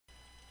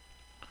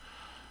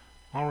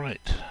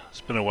Alright, it's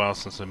been a while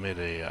since I made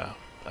a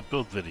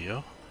build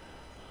video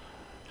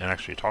and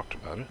actually talked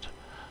about it,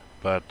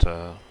 but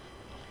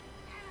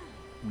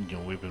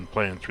we've been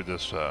playing through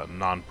this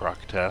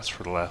non-proc test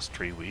for the last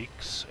 3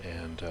 weeks,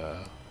 and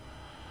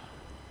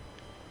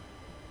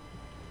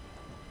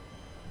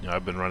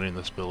I've been running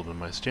this build in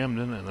my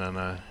Stamden, and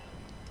then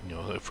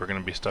if we're going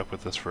to be stuck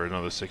with this for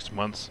another 6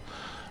 months,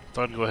 I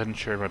thought I'd go ahead and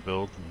share my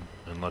build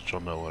and let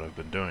y'all know what I've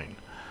been doing.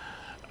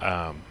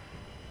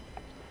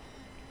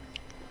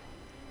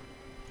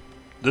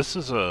 This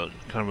is a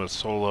kind of a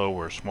solo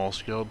or small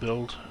scale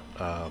build.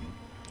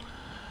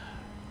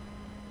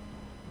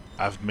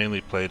 I've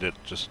mainly played it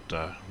just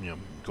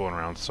going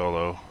around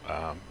solo,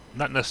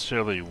 not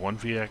necessarily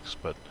 1vx,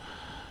 but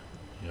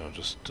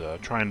just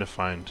trying to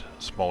find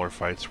smaller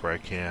fights where I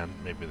can.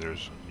 Maybe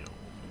there's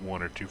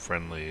 1 or 2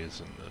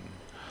 friendlies and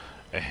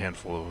a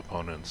handful of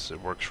opponents. It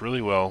works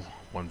really well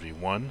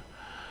 1v1.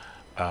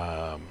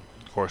 Of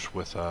course,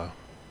 with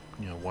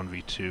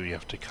 1v2, you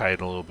have to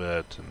kite a little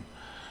bit,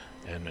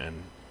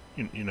 and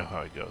you know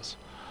how it goes.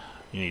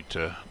 You need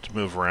to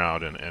move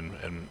around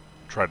and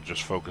try to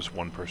just focus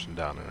one person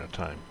down at a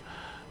time.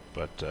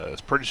 But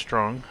it's pretty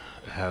strong.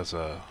 It has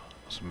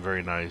some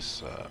very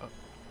nice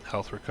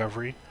health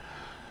recovery,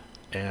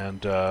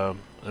 and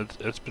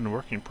it's been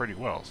working pretty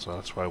well, so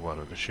that's why I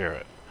wanted to share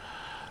it.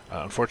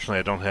 Unfortunately,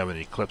 I don't have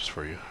any clips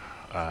for you.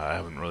 I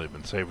haven't really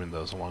been saving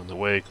those along the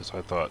way because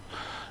I thought,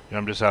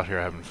 I'm just out here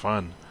having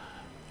fun,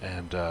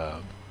 and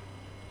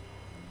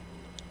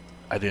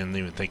I didn't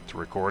even think to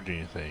record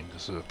anything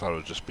because I thought it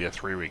would just be a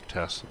 3-week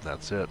test and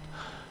that's it.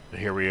 But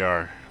here we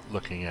are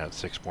looking at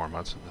 6 more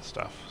months of this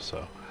stuff,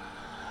 so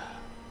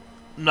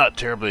not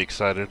terribly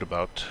excited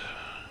about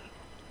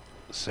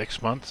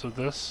 6 months of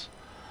this,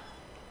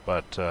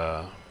 but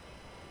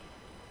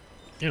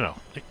it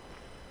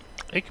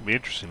could be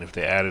interesting if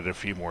they added a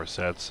few more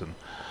sets and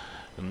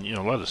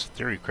let us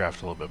theory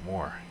craft a little bit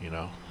more,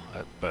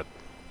 but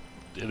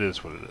it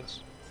is what it is.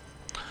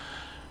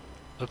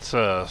 Let's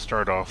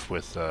start off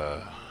with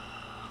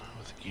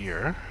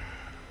gear.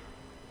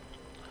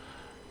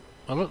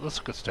 Well, let's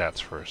look at stats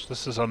first.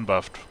 This is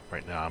unbuffed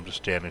right now. I'm just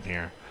standing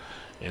here,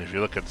 and if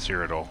you look at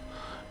Cyrodiil,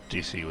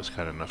 DC was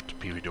kind enough to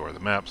PV door the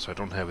map, so I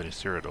don't have any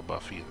Cyrodiil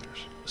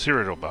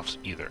buffs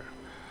either.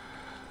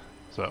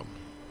 So,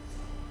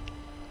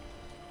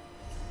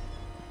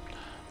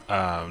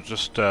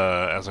 just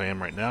as I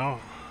am right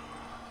now,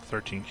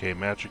 13k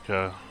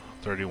magicka,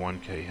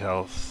 31k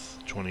health,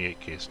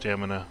 28k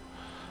stamina.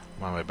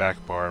 I'm on my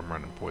back bar, I'm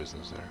running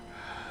poisons there.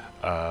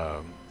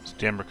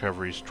 Stam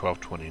recovery is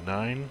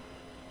 1229.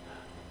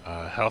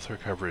 Health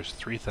recovery is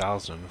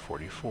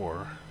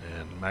 3044,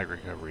 and mag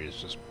recovery is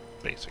just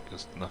basic.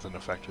 There's nothing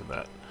affecting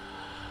that.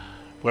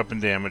 Weapon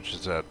damage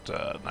is at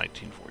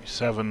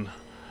 1947.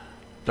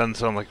 Doesn't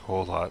sound like a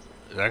whole lot.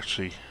 It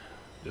actually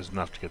is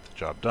enough to get the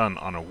job done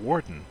on a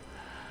Warden,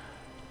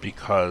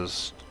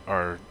 because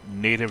our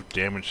native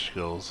damage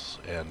skills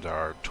and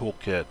our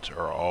toolkit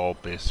are all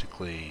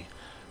basically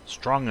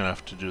strong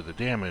enough to do the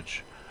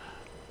damage,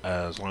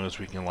 as long as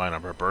we can line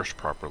up our burst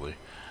properly,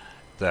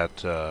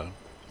 that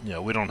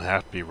we don't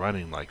have to be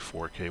running like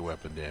 4k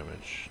weapon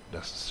damage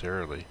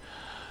necessarily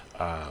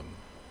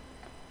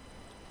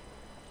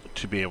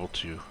to be able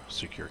to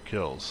secure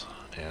kills.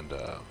 And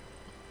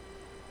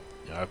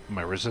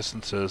my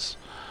resistances,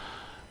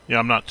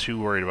 I'm not too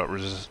worried about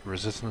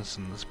resistance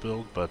in this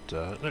build, but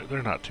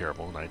they're not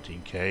terrible.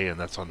 19k, and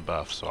that's on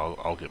buff, so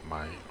I'll get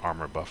my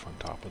armor buff on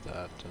top of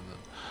that. And then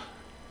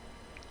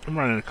I'm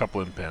running a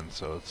couple in pens,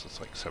 so it's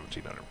like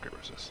 1700 crit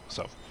resist.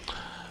 So,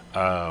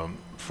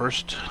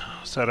 first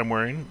set I'm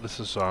wearing,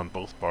 this is on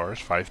both bars,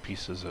 5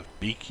 pieces of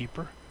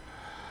Beekeeper.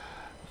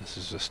 This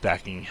is a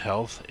stacking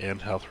health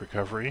and health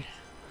recovery.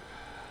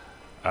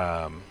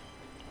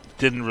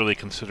 Didn't really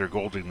consider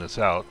golding this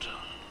out,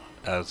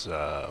 as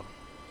it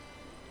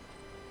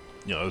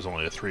was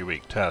only a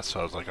 3-week test,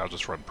 so I was like, I'll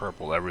just run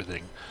purple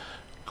everything,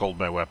 gold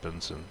my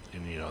weapons, and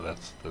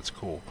that's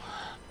cool.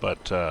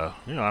 But I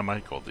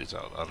might gold these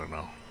out. I don't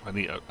know.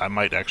 I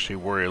might actually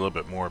worry a little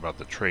bit more about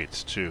the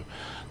traits too.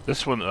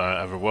 This one, I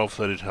have a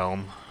well-fitted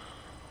helm.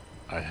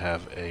 I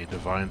have a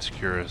Divine's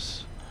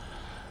Cuirass,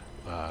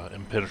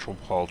 Impenetrable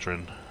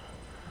Pauldron,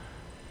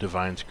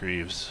 Divine's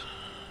Greaves,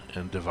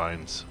 and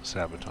Divine's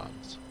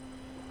Sabatons.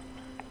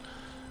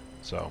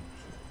 So,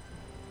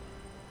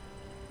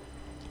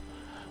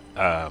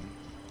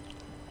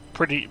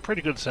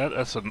 pretty good set.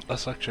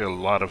 That's actually a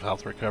lot of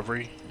health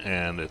recovery,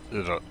 and it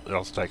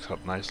all stacks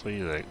up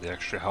nicely. The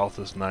extra health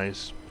is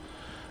nice,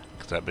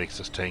 because that makes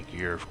us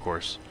tankier, of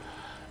course.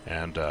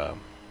 And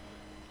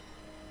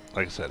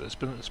like I said, it's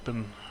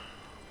been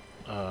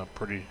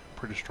pretty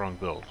strong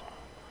build.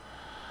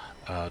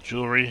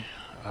 Jewelry,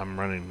 I'm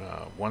running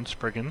 1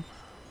 Spriggan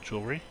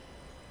jewelry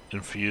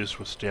infused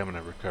with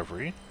stamina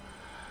recovery,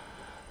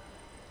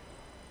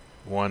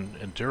 1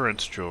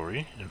 endurance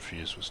jewelry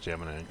infused with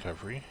stamina and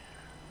recovery,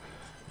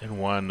 and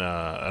 1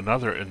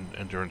 another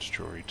endurance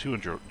jewelry, 2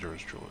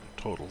 endurance jewelry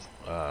total,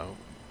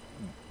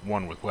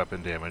 1 with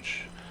weapon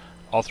damage,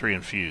 all 3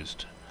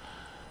 infused.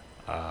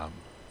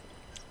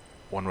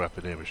 1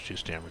 weapon damage, 2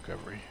 stam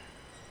recovery.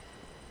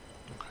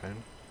 Okay.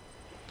 And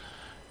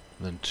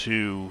then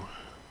 2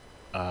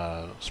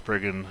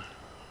 Spriggan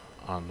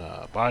on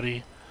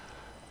body.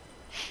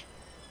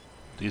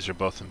 These are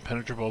both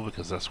impenetrable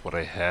because that's what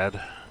I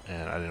had,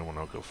 and I didn't want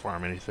to go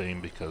farm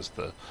anything because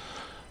the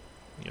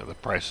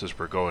prices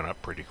were going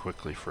up pretty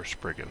quickly for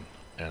Spriggan,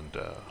 and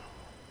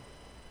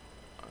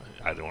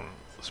I don't want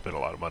to spend a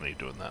lot of money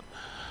doing that.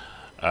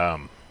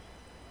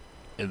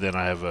 And then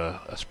I have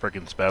a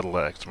Spriggan's Battle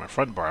Axe on my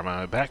front bar. I'm on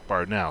my back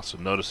bar now, so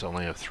notice I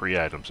only have 3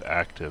 items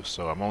active,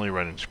 so I'm only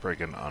running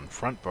Spriggan on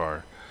front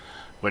bar,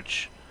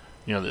 which,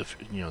 if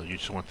you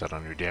just want that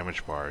on your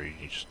damage bar,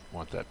 you just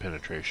want that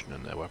penetration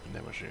and the weapon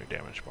damage on your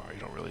damage bar. You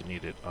don't really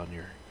need it on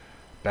your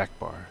back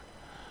bar.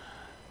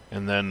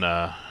 And then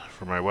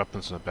for my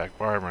weapons on the back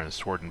bar, I'm running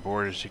Sword and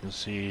Board, as you can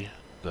see,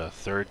 the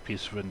 3rd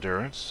piece of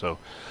endurance. So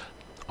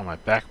on my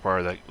back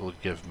bar, that will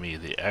give me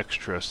the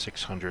extra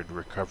 600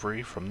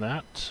 recovery from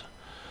that.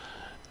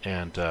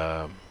 And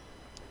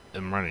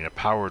I'm running a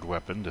powered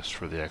weapon just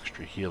for the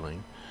extra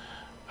healing.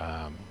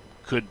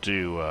 Could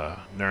do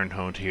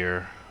Nirnhoned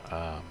here.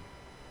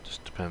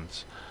 Just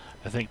depends.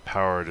 I think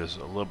powered is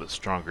a little bit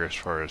stronger as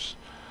far as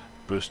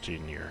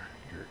boosting your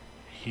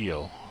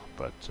heal,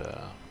 but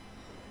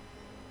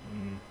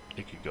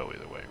it could go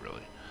either way,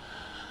 really.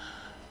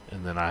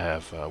 And then I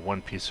have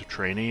 1 piece of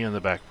trainee in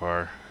the back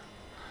bar.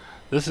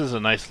 This is a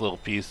nice little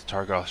piece,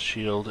 Targoth's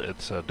Shield.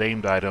 It's a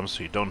named item,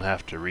 so you don't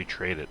have to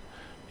retrade it.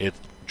 It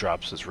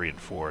drops as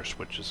reinforced,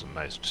 which is a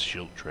nice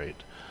shield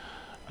trait.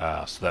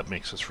 So that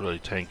makes us really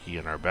tanky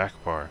in our back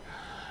bar.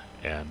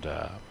 And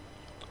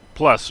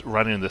plus,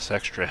 running this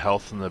extra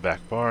health in the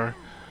back bar.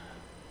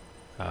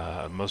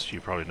 Most of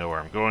you probably know where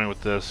I'm going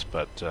with this,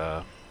 but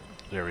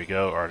there we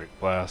go, Arctic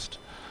Blast.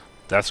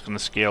 That's going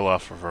to scale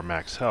off of our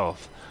max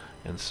health,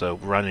 and so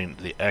running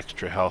the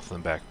extra health in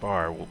the back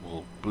bar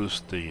will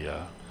boost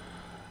the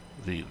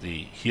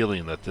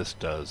healing that this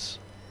does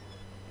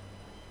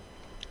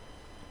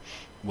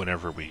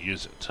whenever we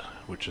use it,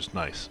 which is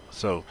nice.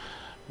 So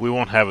we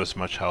won't have as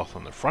much health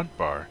on the front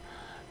bar,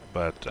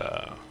 but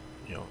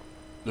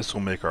this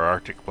will make our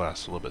Arctic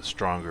Blast a little bit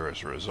stronger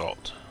as a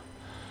result.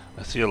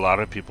 I see a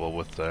lot of people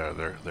with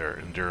their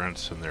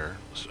endurance and their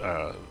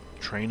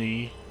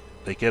trainee,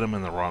 they get them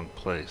in the wrong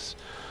place.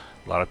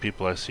 A lot of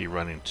people I see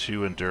running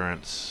 2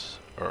 endurance,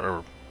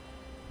 or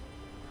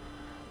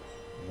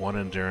 1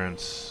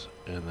 endurance,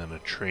 and then a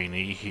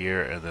trainee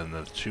here, and then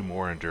the 2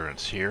 more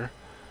endurance here,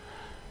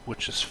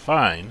 which is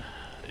fine.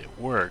 It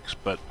works,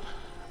 but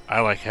I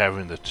like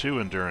having the 2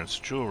 endurance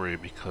jewelry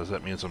because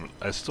that means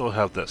I still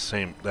have that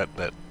same that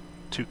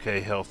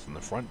 2k health in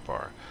the front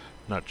bar,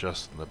 not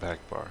just in the back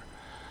bar.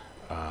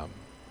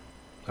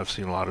 I've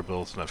seen a lot of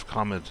builds, and I've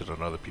commented on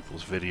other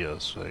people's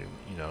videos saying,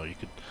 you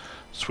could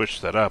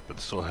switch that up and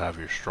still have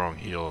your strong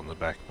heal in the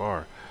back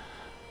bar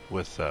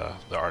with the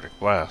Arctic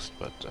Blast.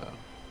 But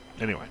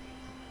anyway,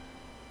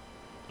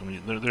 I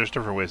mean, there's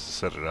different ways to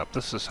set it up.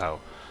 This is how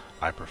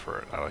I prefer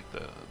it. I like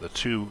the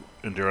 2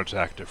 endurance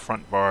active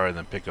front bar, and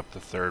then pick up the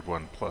 3rd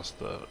one plus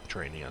the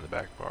trainee on the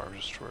back bar,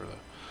 just for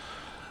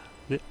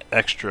the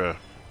extra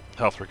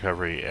health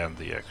recovery and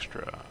the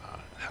extra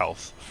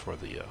health for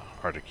the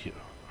Arctic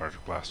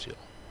Blast heal.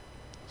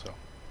 So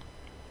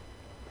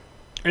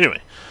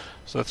anyway,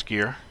 so that's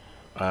gear.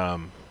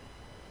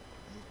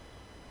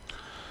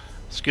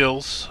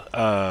 Skills.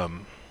 Now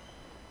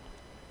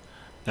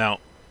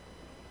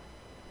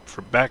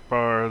for back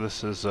bar,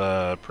 this is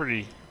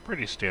pretty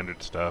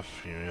standard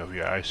stuff. You have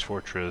your Ice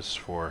Fortress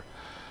for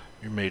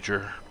your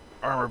major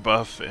armor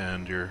buff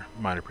and your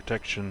minor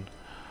protection.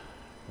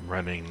 I'm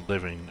running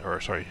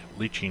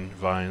leeching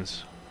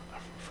vines. I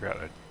forgot.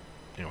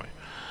 Anyway,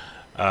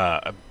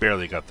 I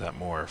barely got that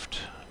morphed,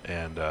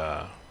 and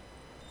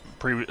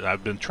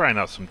I've been trying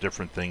out some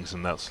different things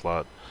in that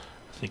slot.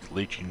 I think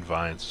leeching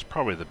vines is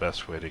probably the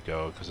best way to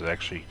go because it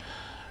actually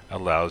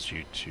allows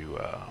you to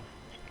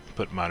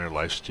put minor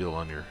lifesteal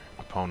on your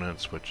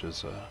opponents, which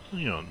is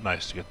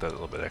nice to get that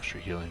little bit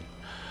extra healing,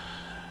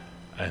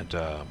 and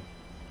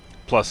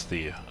plus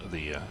the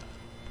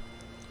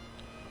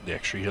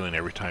extra healing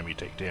every time you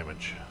take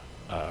damage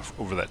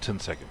over that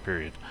 10-second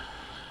period.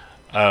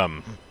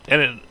 And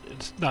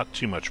it's not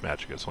too much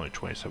magic. It's only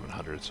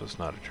 2,700, so it's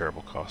not a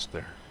terrible cost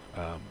there.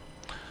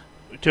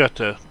 We do have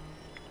to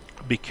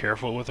be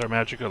careful with our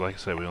magicka. Like I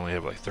said, we only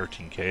have like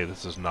 13k.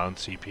 This is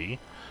non-CP.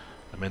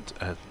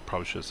 I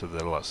probably should have said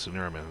that a lot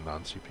sooner. I'm in a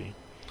non-CP.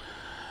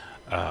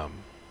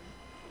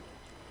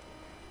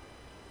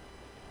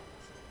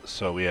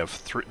 So we have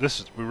 3.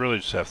 We really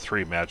just have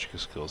 3 magicka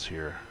skills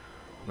here.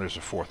 There's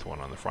a 4th one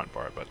on the front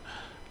bar, but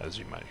as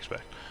you might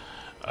expect.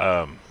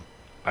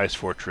 Ice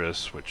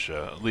Fortress, which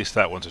at least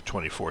that one's a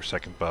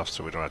 24-second buff,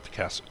 so we don't have to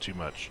cast it too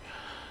much.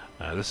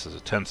 This is a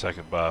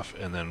 10-second buff,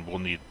 and then we'll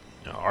need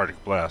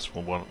Arctic Blast.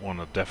 We'll want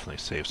to definitely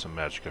save some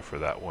magicka for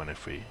that one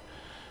if we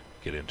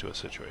get into a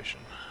situation.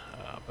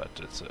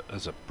 But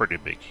it's a pretty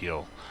big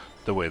heal,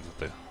 the way that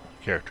the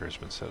character has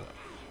been set up.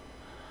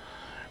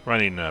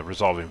 Running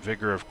Resolving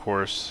Vigor, of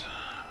course.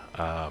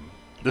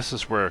 This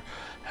is where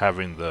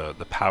having the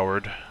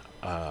powered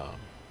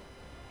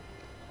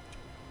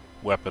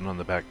weapon on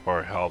the back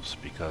bar helps,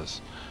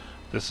 because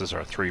this is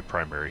our 3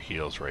 primary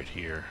heals right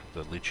here: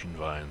 the Leeching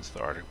Vines,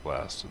 the Arctic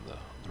Blast, and the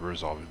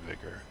Resolving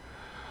Vigor.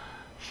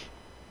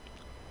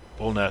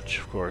 Bull Netch,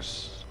 of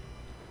course.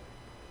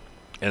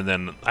 And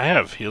then I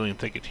have Healing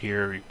Thicket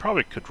here. You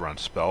probably could run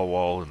Spell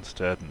Wall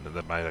instead, and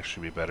that might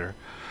actually be better.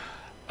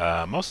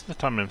 Most of the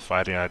time in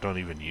fighting, I don't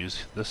even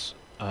use this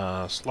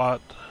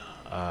slot.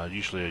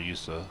 Usually I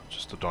use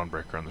just the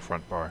Dawnbreaker on the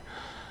front bar.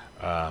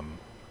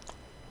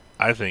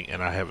 I think,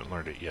 and I haven't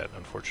learned it yet,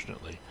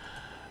 unfortunately,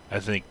 I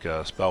think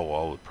Spell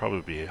Wall would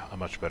probably be a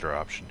much better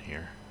option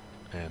here.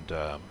 And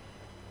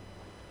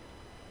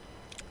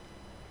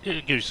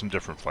it gives you some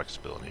different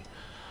flexibility.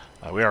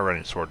 We are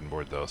running Sword and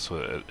Board though,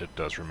 so it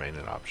does remain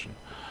an option.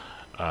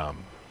 I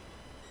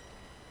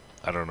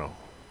don't know.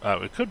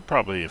 We could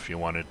probably, if you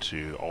wanted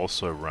to,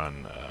 also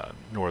run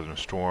Northern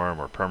Storm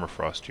or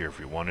Permafrost here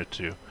if you wanted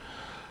to.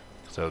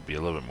 So that would be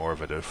a little bit more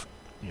of a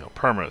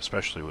Perma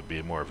especially would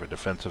be more of a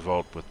defensive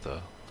ult with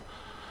the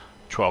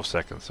 12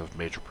 seconds of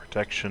major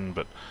protection,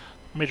 but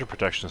major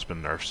protection has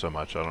been nerfed so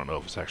much I don't know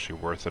if it's actually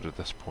worth it at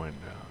this point.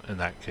 In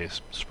that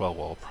case, Spell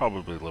Wall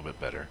probably a little bit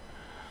better.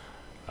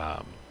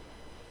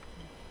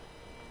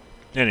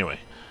 Anyway,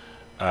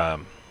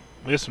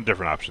 we have some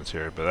different options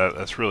here, but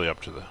that's really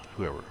up to the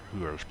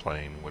whoever's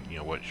playing. What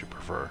you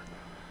prefer.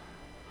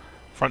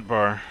 Front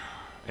bar,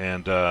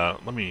 and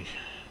let me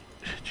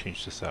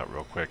change this out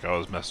real quick. I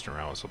was messing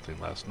around with something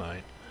last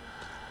night,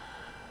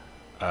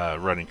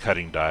 running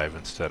Cutting Dive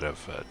instead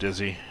of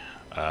Dizzy.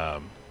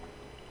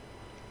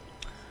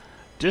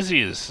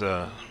 Dizzy is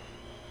kind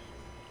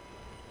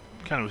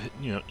of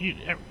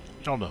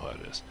y'all know how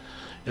it is.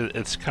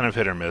 It's kind of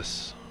hit or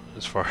miss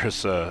as far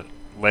as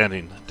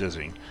landing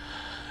dizzying.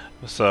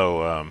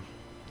 So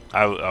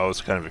I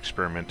was kind of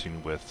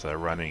experimenting with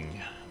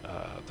running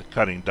the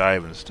Cutting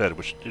Dive instead,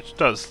 which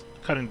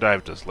Cutting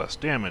Dive does less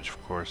damage,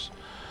 of course,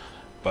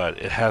 but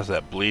it has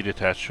that bleed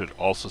attached to it.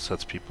 Also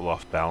sets people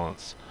off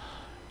balance,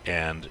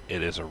 and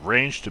it is a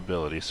ranged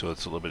ability, so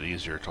it's a little bit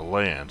easier to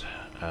land.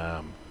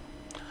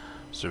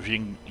 So if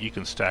you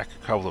can stack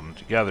a couple of them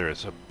together,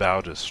 it's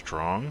about as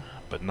strong,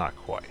 but not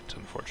quite,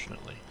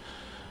 unfortunately.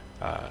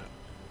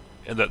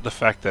 And the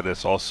fact that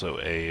it's also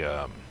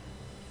a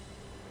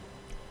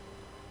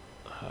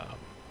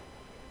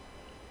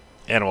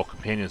Animal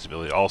Companion's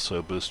ability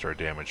also boosts our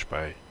damage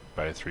by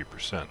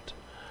 3%.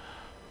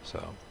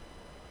 So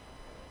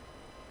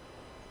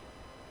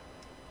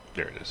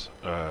there it is,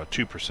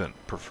 2%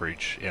 for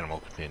each Animal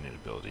Companion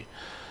ability.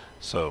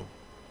 So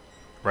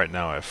right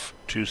now I have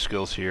 2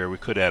 skills here. We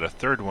could add a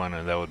third one,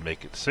 and that would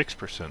make it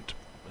 6%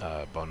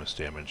 bonus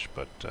damage.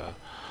 But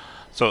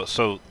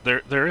so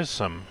there is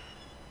some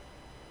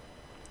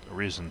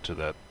reason to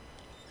that.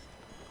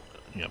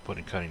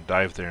 Putting Cutting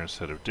Dive there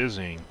instead of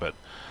Dizzying, but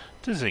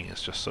Dizzying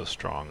is just so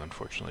strong.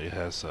 Unfortunately, it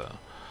has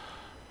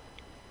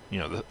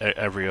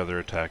every other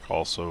attack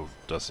also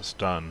does a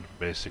stun.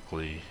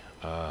 Basically,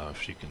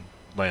 if you can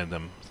land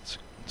them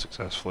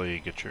successfully,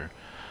 get your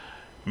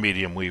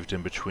medium weaved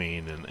in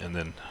between, and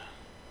then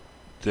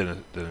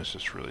it's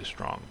just really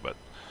strong. But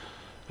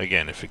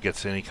again, if it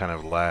gets any kind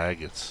of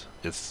lag, it's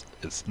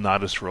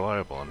not as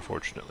reliable,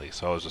 unfortunately.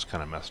 So I was just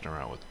kind of messing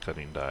around with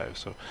Cutting Dive.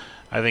 So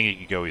I think you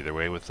could go either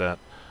way with that.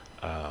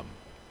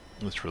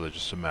 It's really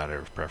just a matter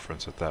of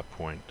preference at that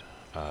point.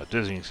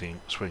 Dizzying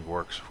Swing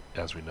works,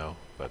 as we know,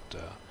 but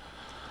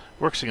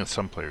works against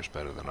some players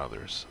better than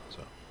others. So,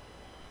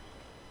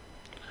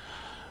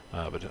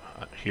 but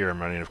here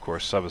I'm running, of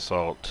course,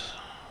 Sub-Assault,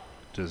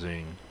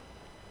 Dizzying,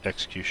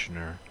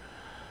 Executioner,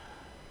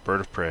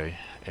 Bird of Prey,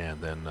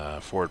 and then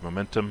Forward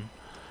Momentum,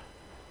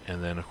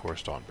 and then, of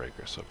course,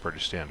 Dawnbreaker. So pretty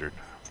standard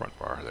front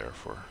bar there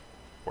for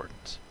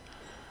Wardens.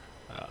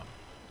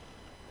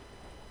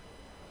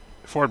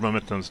 Forward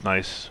Momentum's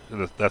nice.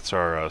 That's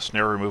our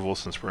snare removal,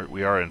 since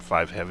we are in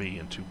 5 heavy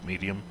and 2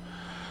 medium.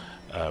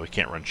 We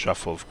can't run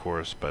Shuffle, of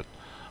course, but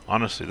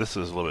honestly this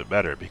is a little bit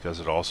better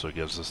because it also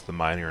gives us the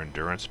minor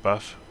endurance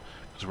buff,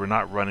 because we're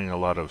not running a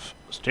lot of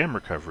stam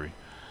recovery.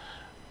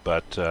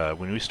 But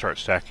when we start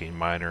stacking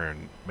minor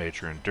and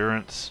major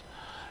endurance,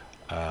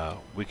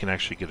 we can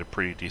actually get a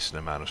pretty decent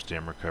amount of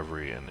stam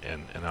recovery, and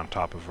on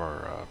top of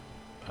our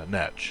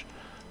netch,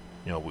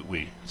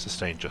 we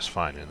sustain just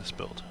fine in this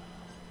build.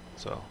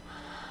 So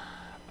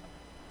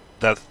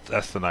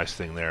that's the nice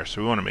thing there.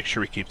 So we want to make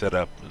sure we keep that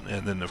up,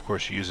 and then of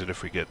course use it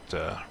if we get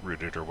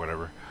rooted or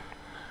whatever.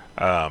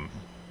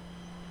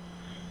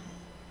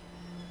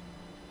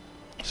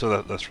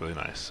 So that's really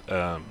nice.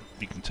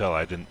 You can tell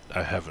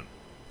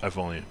I've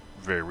only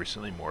very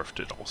recently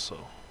morphed it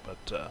also,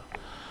 but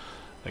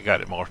I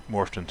got it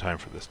morphed in time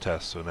for this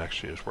test, so it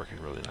actually is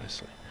working really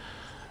nicely.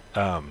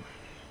 So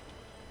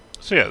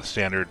yeah, the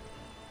standard,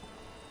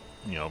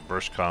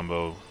 burst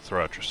combo,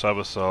 throw out your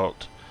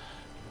Sub-Assault,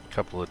 a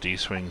couple of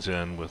D-swings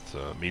in with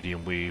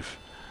medium weave,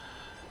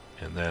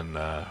 and then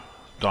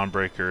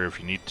Dawnbreaker if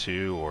you need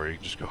to, or you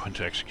can just go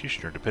into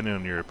Executioner depending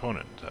on your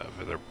opponent.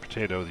 If they're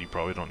Potato, you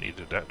probably don't need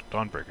to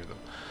Dawnbreaker them,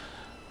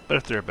 but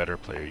if they're a better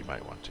player, you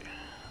might want to.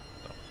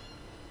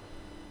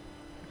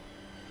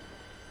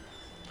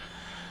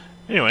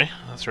 Anyway,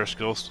 that's our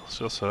skill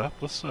set up.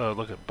 Let's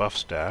look at buff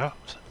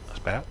stats.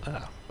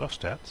 Buff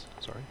stats.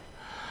 Sorry.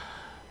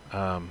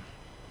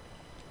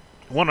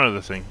 One other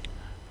thing,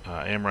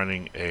 I am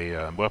running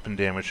a weapon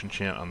damage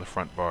enchant on the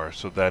front bar,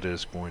 so that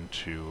is going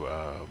to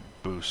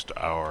boost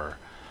our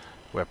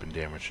weapon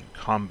damage in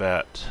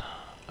combat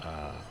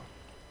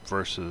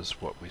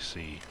versus what we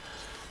see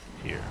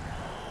here.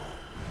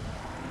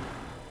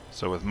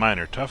 So with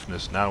minor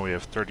toughness, now we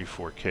have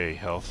 34k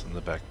health in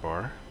the back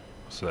bar.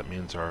 So that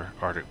means our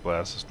Arctic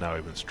Blast is now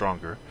even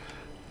stronger,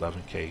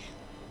 11k,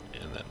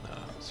 and then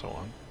so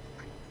on.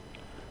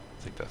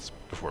 I think that's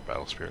before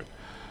Battle Spirit.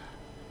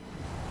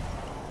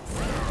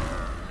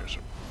 Here's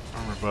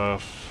our armor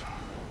buff.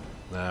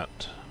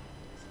 That.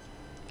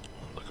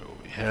 Look at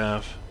what we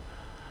have.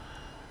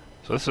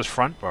 So this is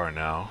front bar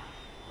now.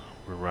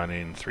 We're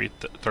running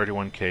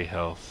 31k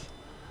health,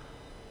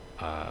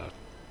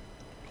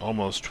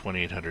 almost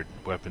 2800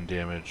 weapon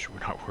damage. We're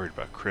not worried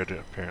about crit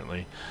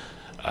apparently.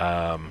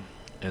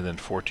 And then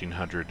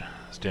 1400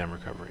 stam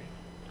recovery.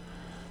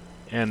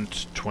 And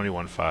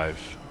 21.5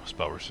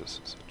 spell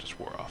resistance. It just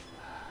wore off.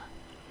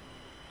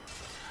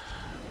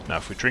 Now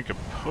if we drink a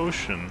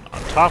potion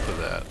on top of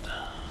that,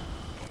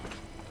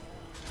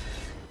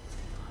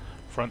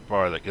 front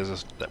bar, that gives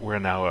us that we're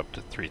now up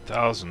to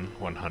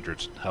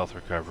 3100 health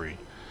recovery,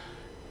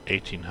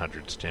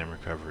 1800 stam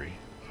recovery.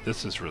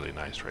 This is really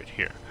nice right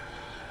here.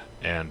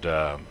 And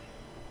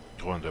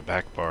going to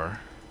back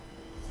bar,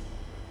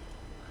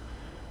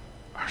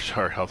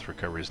 our health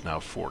recovery is now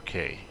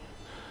 4k.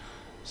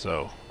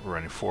 So we're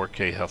running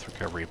 4k health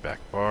recovery back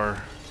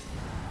bar.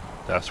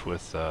 That's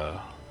with the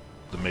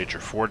major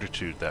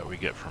fortitude that we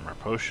get from our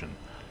potion,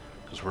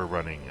 because we're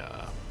running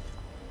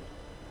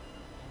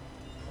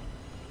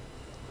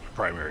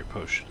primary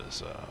potion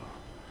is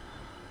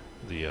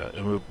the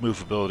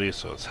movability,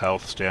 so it's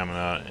health,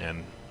 stamina,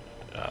 and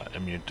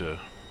immune to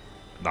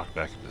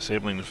knockback and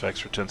disabling effects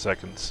for 10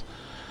 seconds.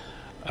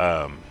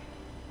 But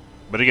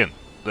again,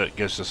 that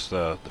gives us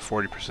the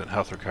 40%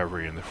 health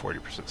recovery and the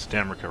 40%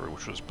 stam recovery,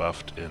 which was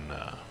buffed in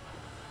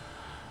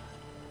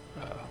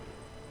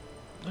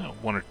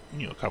one or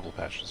a couple of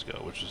patches ago,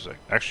 which has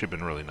actually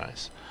been really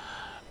nice.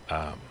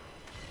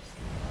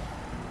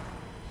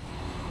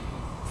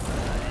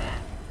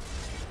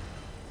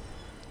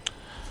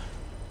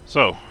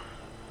 So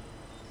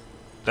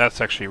that's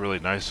actually really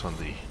nice on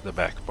the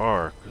back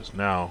bar, because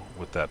now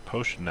with that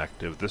potion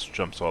active, this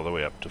jumps all the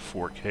way up to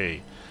 4k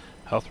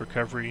health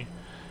recovery.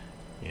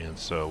 And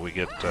so we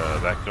get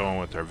that going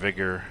with our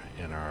Vigor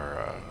and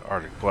our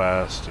Arctic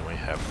Blast, and we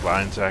have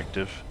Lines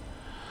active.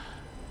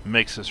 It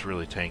makes us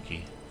really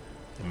tanky.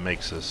 It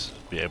makes us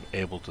be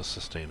able to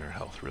sustain our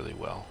health really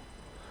well.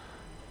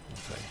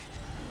 Okay.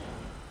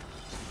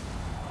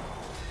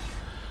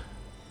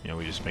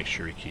 We just make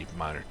sure we keep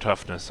minor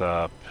toughness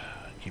up,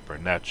 keep our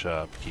netch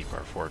up, keep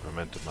our forward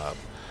momentum up.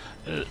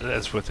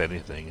 As with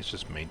anything, it's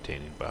just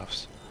maintaining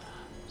buffs.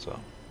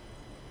 So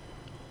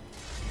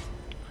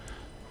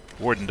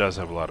Warden does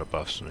have a lot of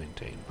buffs to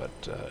maintain, but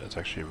it's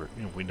actually,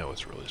 we know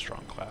it's a really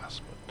strong class.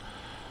 But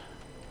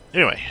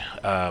anyway,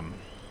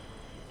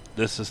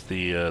 this is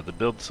the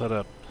build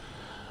setup.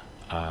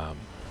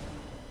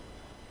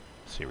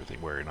 See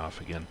everything wearing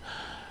off again.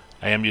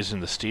 I am using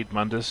the Steed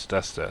Mundus.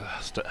 That's to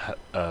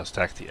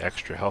stack the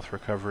extra health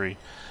recovery,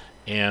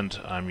 and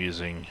I'm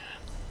using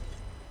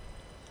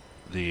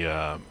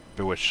the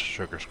Bewitched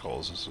Sugar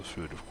Skulls as the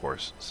food, of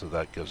course, so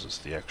that gives us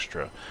the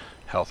extra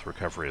health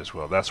recovery as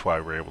well. That's why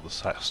we're able to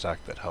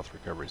stack that health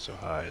recovery so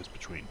high, is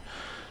between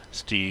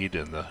Steed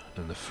and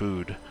the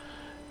food,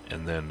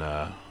 and then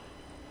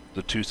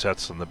the two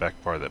sets on the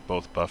back bar that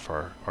both buff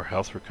our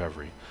health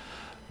recovery,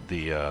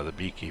 the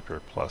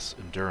Beekeeper plus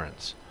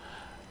Endurance.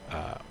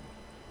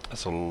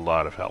 That's a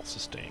lot of health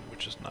sustain,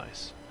 which is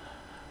nice.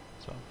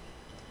 So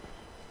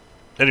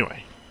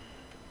anyway,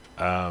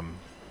 did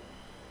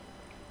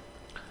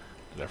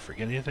I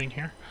forget anything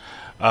here?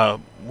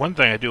 One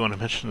thing I do want to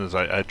mention is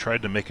I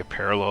tried to make a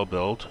parallel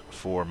build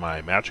for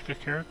my Magicka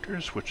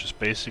characters, which is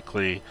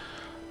basically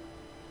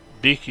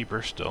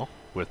Beekeeper still,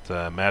 with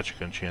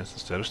Magicka enchants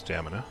instead of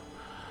stamina.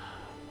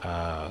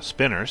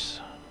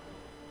 Spinners,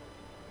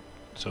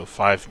 so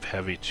 5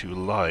 heavy, 2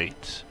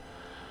 light.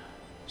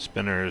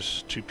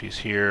 Spinners, 2-piece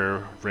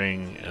here,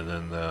 ring, and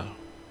then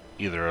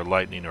either a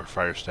lightning or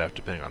fire staff,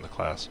 depending on the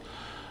class,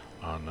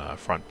 on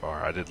front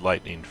bar. I did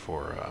lightning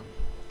for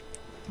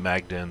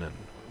Magden and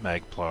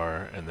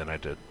Magplar, and then I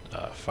did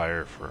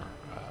fire for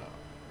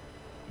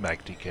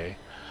Mag DK.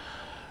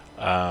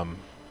 And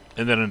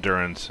then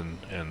Endurance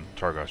and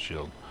Targoth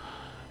Shield,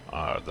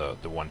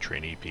 the one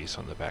trainee piece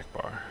on the back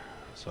bar.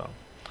 So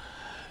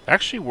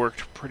actually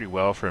worked pretty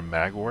well for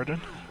Mag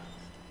Warden.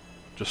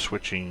 Just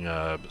switching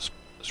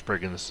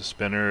Spriggans to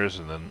Spinners,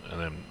 and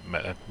then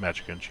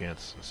Magic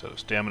enchants instead of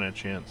Stamina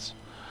enchants.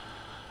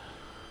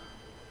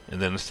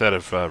 And then instead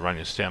of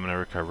running Stamina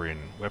recovery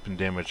and weapon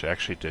damage, I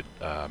actually did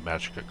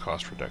Magicka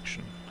cost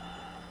reduction.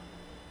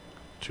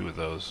 2 of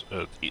those,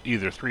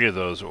 either 3 of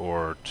those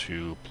or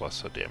 2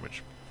 plus a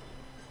damage.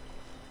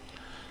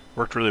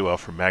 Worked really well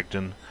for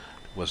Magden,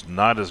 was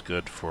not as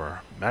good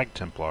for Mag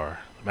Templar.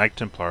 Mag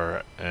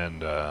Templar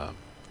and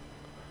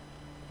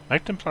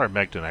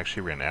Magden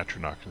actually ran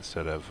Atronach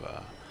instead of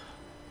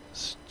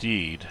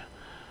Steed,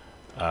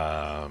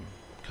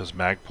 because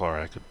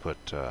Magplar I could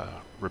put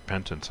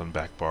Repentance on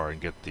back bar and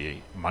get the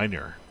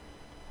minor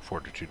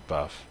Fortitude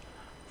buff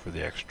for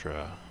the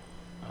extra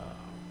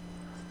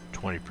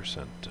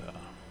 20%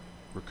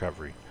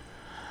 recovery,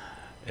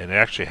 and it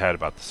actually had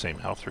about the same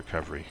health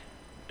recovery,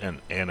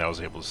 and I was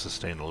able to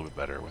sustain a little bit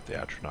better with the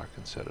Atronach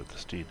instead of the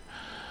Steed.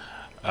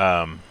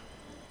 And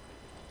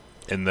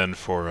then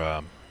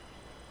for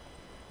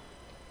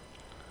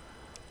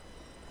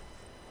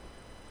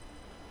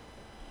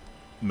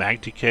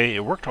Mag Decay,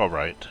 it worked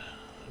alright.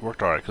 It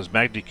worked alright because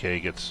Mag Decay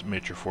gets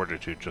major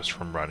fortitude just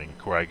from running,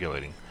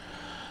 coagulating.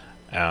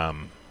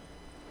 And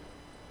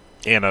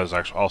I was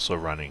actually also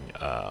running,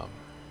 I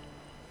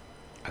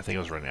think I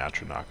was running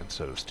Atronach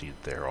instead of Steed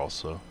there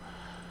also.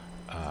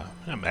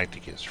 Mag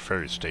Decay is a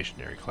fairly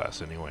stationary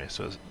class anyway,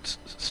 so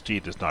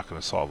Steed is not going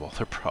to solve all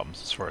their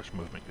problems as far as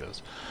movement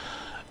goes.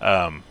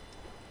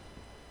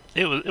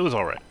 It was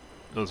alright.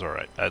 It was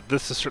alright.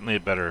 This is certainly a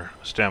better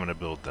stamina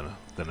build than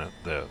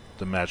the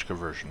Magicka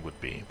version would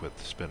be with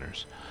the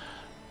spinners.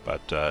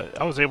 But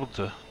I was able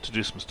to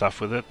do some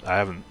stuff with it. I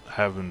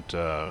haven't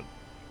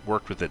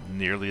worked with it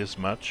nearly as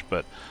much,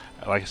 but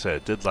like I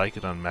said, I did like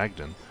it on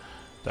Magden.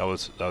 That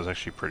was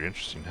actually pretty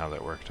interesting how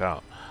that worked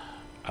out.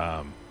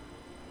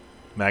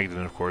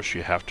 Magden, of course,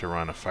 you have to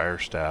run a fire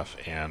staff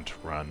and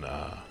run.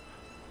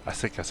 I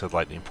think I said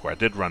lightning before. I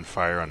did run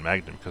fire on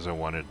Magden because I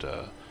wanted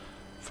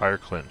fire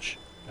clinch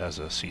as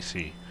a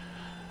CC.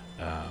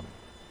 Had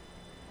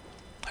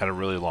a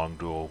really long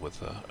duel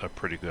with a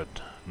pretty good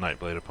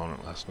Nightblade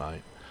opponent last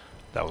night.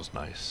 That was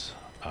nice.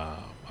 I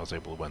was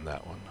able to win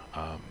that one.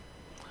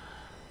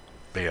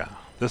 But yeah,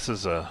 this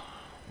is like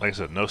I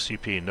said, no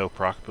CP, no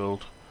proc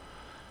build.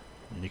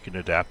 And you can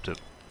adapt it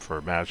for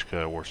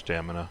Magicka or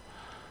stamina.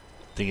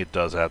 I think it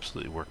does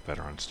absolutely work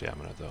better on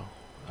stamina though.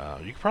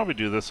 You can probably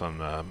do this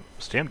on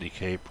Stam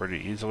DK pretty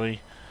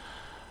easily.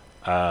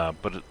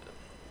 But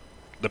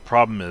the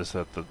problem is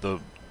that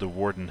the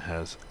Warden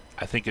has,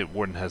 I think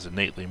Warden has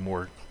innately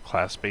more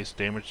class-based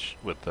damage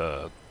with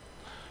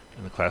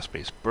in the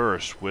class-based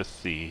burst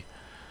with the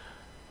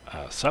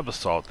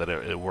sub-assault, that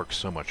it works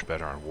so much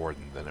better on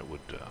Warden than it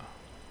would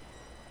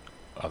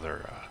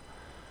other.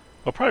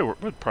 Well,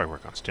 would probably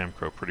work on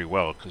Stamcrow pretty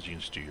well because you can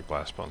just do your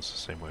blast bones the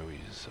same way we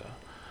use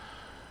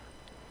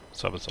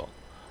sub-assault.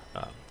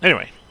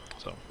 Anyway,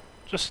 so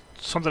just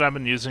something I've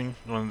been using.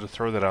 Wanted to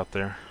throw that out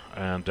there,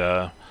 and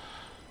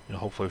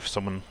hopefully if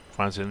someone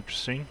finds it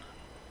interesting,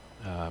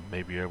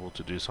 maybe you're able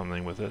to do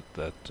something with it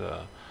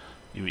that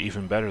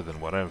even better than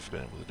what I've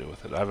been able to do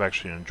with it. I've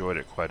actually enjoyed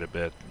it quite a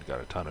bit and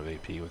got a ton of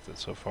AP with it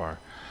so far.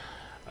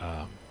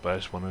 But I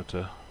just wanted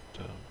to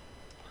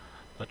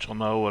let y'all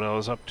know what I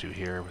was up to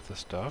here with this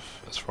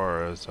stuff, as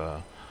far as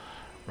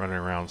running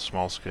around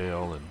small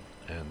scale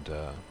and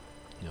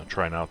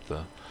trying out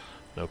the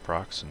no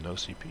procs and no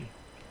CP.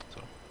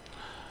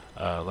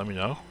 So let me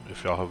know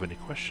if y'all have any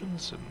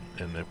questions,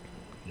 and if,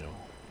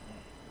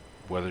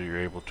 whether you're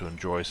able to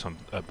enjoy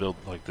a build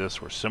like this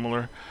or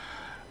similar.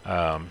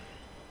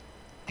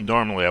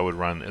 Normally I would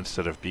run,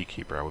 instead of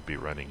Beekeeper, I would be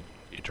running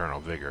Eternal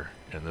Vigor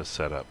in this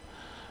setup.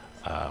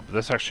 But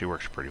this actually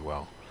works pretty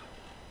well.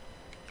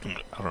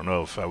 I don't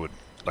know if I would,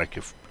 like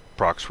if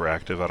procs were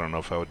active, I don't know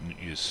if I would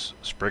use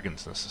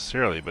Spriggans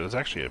necessarily, but it's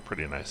actually a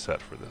pretty nice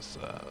set for this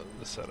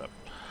setup.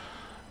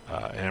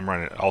 And I'm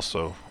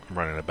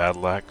running a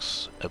Battle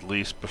Axe, at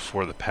least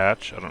before the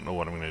patch. I don't know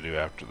what I'm going to do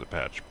after the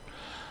patch.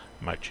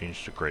 I might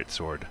change to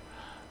Greatsword,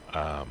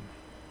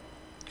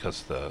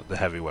 because the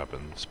heavy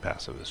weapons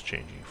passive is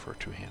changing for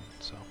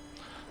two-handed, so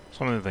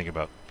something to think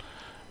about.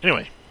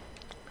 Anyway,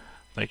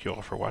 thank you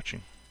all for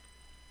watching.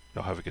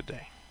 Y'all have a good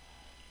day.